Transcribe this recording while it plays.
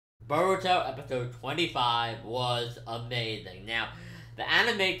Boruto episode 25 was amazing. Now, the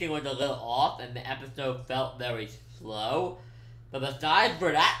animation was a little off and the episode felt very slow. But besides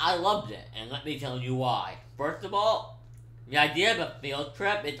for that, I loved it. And let me tell you why. First of all, the idea of a field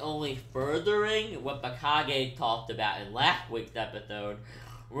trip is only furthering what Bakage talked about in last week's episode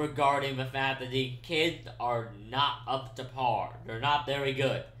regarding the fact that these kids are not up to par. They're not very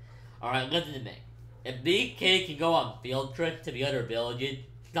good. Alright, listen to me. If these kids can go on field trips to the other villages,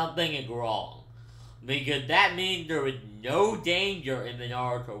 something is wrong. Because that means there is no danger in the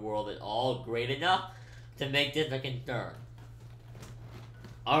Naruto world at all great enough to make this a concern.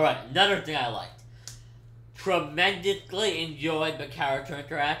 Alright, another thing I liked. Tremendously enjoyed the character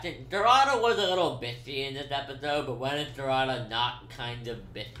interaction. Dorada was a little bitchy in this episode, but when is Dorada not kind of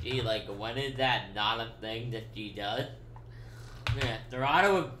bitchy? Like, when is that not a thing that she does? Yeah,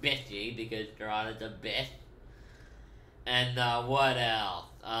 Dorada was bitchy because Dorada's a bitch. And, what else?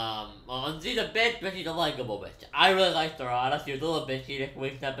 Well, she's a bitch, but she's a likable bitch. I really like Dorada. She was a little bitchy this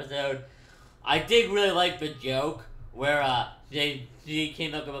week's episode. I did really like the joke where, she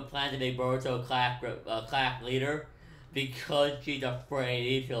came up with a plan to make Boruto class leader because she's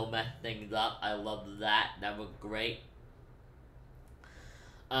afraid he'll mess things up. I loved that. That was great.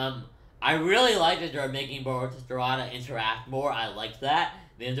 I really like that they're making Boruto and Dorada interact more. I like that.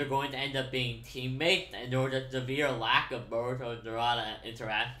 Because they're going to end up being teammates, and there was a severe lack of Boruto and Dorada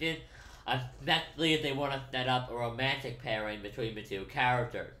interaction, especially if they want to set up a romantic pairing between the two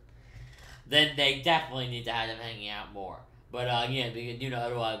characters. Then they definitely need to have them hanging out more. But yeah, because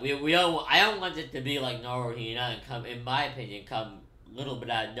otherwise I don't want it to be like Naruto and come, in my opinion, come a little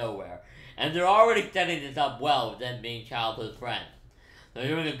bit out of nowhere. And they're already setting this up well with them being childhood friends. They're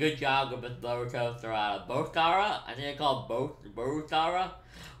doing a good job with Boruto, Dorada, Botara. I think they call it Borutara.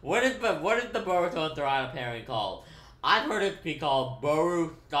 What is the Boruto and Dorada pairing called? I've heard it be called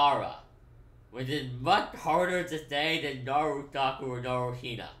Borutara, which is much harder to say than Narusaku or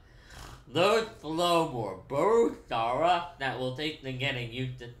Naruhina. Those flow more. Borutara, that will take them getting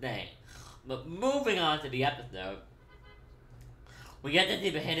used to saying. But moving on to the episode, we get to see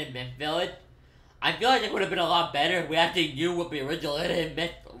the Hidden Myth Village. I feel like it would have been a lot better if we actually knew what the original Hidden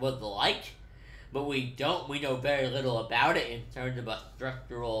Myth was like. But we don't. We know very little about it in terms of a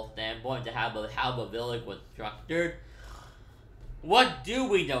structural standpoint to how the village was structured. What do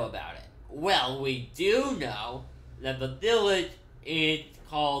we know about it? Well, we do know that the village is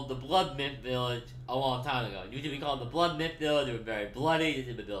called the Blood Myth Village a long time ago. It used to be called the Blood Myth Village. It was very bloody. This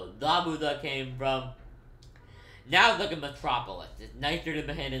is the village Zabuza came from. Now look at Metropolis. It's nicer than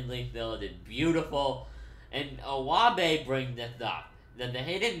the Hidden Leaf Village. It's beautiful. And Owabe brings this up. That the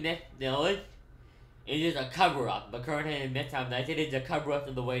Hidden Myth Village is just a cover-up. The current Hidden Myth how nice it is a cover-up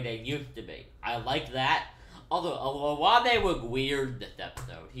of the way they used to be. I like that. Although Owabe was weird this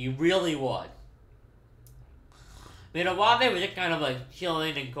episode. He really was. I mean, Owabe was just kind of like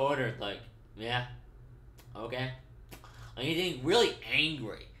chilling in corners like, yeah, okay. Like he seemed really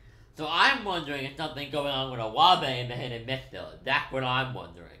angry. So I'm wondering if something's going on with Owabe in the Hidden Myth Village. That's what I'm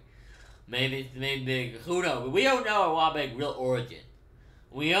wondering. Maybe, who knows? We don't know Owabe's real origin.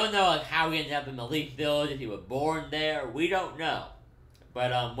 We don't know like how he ended up in the Leaf Village, if he was born there. We don't know.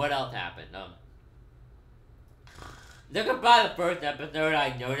 But, what else happened? Looking by the first episode,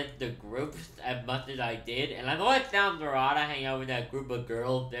 I noticed the groups as much as I did, and I've always found Dorada hanging out with that group of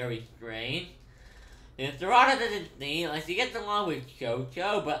girls very strange. And Dorada doesn't seem like she gets along with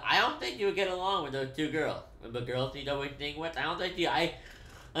Chocho, but I don't think she would get along with those two girls. With the girls she's always singing with, I don't think she. I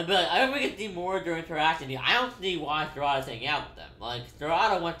don't think we can see more of their interaction. I don't see why Dorada's hanging out with them. Like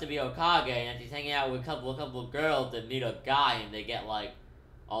Dorada wants to be Hokage, and she's hanging out with a couple of girls that meet a guy, and they get like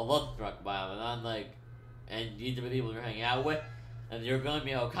all love struck by him, and I'm like. And these are the people you're hanging out with, and you're going to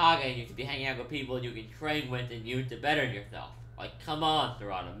be Hokage, and you should be hanging out with people you can train with and use to better yourself. Like, come on,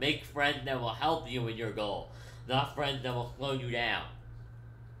 Dorada. Make friends that will help you in your goal, not friends that will slow you down.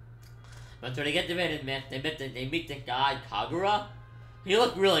 But so they get to Hidden Myth, they meet this guy, Kagura. He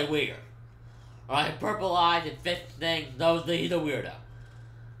looked really weird. Alright, purple eyes and fist thing, he's a weirdo.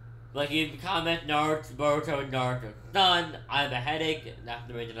 Like, he comments Boruto and Naruto's son. I have a headache, that's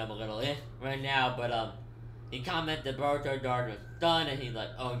the reason I'm a little ill right now, but, he commented Boruto Naruto's son, and he's like,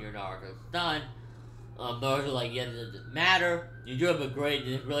 oh, you're Naruto's son. Naruto's like, yeah, it doesn't matter. You do have a great,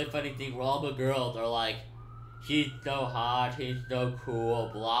 this really funny thing where all the girls are like, she's so hot, he's so cool,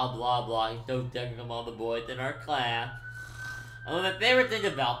 blah, blah, blah. He's so different from all the boys in our class. My favorite thing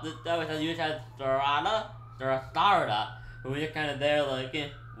about this, though, is how you just have Sarada, who was just kind of there, like,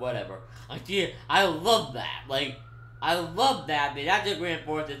 whatever. Like, I love that. Like, I love that, but that just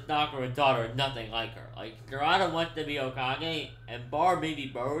reinforces Sakura's daughter is nothing like her. Like, Sarada wants to be Hokage, and bar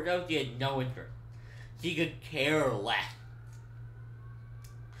maybe Boruto, she had no interest. She could care less.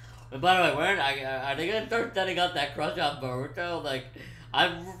 And by the way, are they gonna start setting up that crush on Boruto? Like,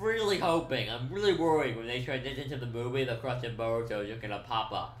 I'm really hoping, I'm really worried when they transition to the movie, the crush on Boruto is just gonna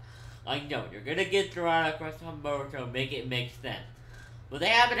pop up. Like, no, you're gonna get Sarada crush on Boruto, make it make sense. But they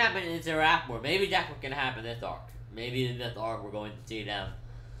haven't happened in Interact more. Maybe that's what's gonna happen this arc. Maybe in this arc we're going to see them.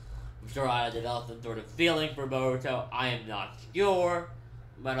 Sarada develop some sort of feeling for Boruto. I am not sure.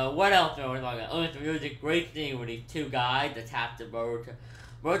 But what else are we talking about? Oh, it's a really great scene where these two guys attached to Boruto.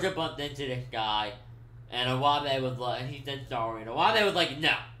 Boruto bumped into this guy, and Awabe was like, and he said sorry, and Awabe was like,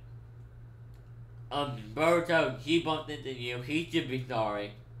 no. Boruto, he bumped into you, he should be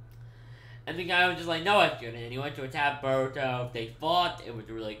sorry. And the guy was just like, no, I shouldn't. And he went to attack Boruto. They fought. It was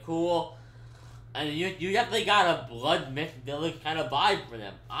really cool. And you definitely got a blood mixed villain kind of vibe for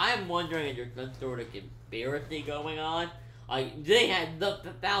them. I'm wondering if there's some sort of conspiracy going on. Like, they had the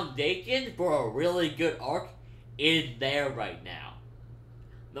foundation for a really good arc is there right now.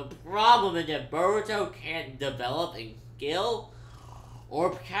 The problem is that Boruto can't develop in skill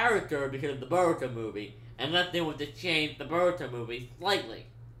or character because of the Boruto movie, unless they want to change the Boruto movie slightly.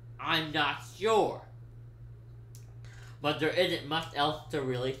 I'm not sure. But there isn't much else to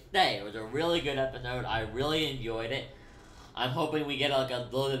really say. It was a really good episode. I really enjoyed it. I'm hoping we get like a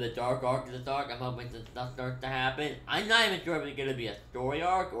little bit of the dark arc to this arc. I'm hoping some stuff starts to happen. I'm not even sure if it's going to be a story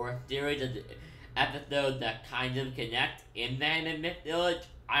arc or a series of episodes that kind of connect in the end of Myth Village.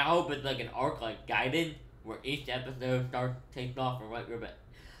 I hope it's like an arc like Gaiden, where each episode starts takes off from right where the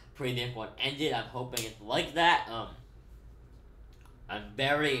previous one ended. I'm hoping it's like that. I'm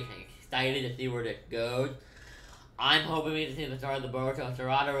very excited to see where this goes. I'm hoping we can see the start of the Boruto and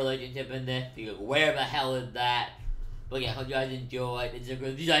Sarada relationship in this, because where the hell is that? But yeah, hope you guys enjoyed.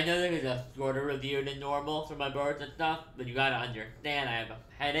 I know this is a shorter review than normal for my Boruto stuff, but you gotta understand I have a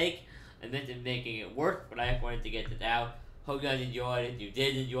headache, and this is making it worse, but I just wanted to get this out. Hope you guys enjoyed it. If you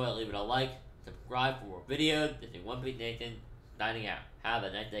did enjoy it, leave it a like, subscribe for more videos. This is One Piece Nathan, signing out. Have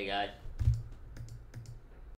a nice day, guys.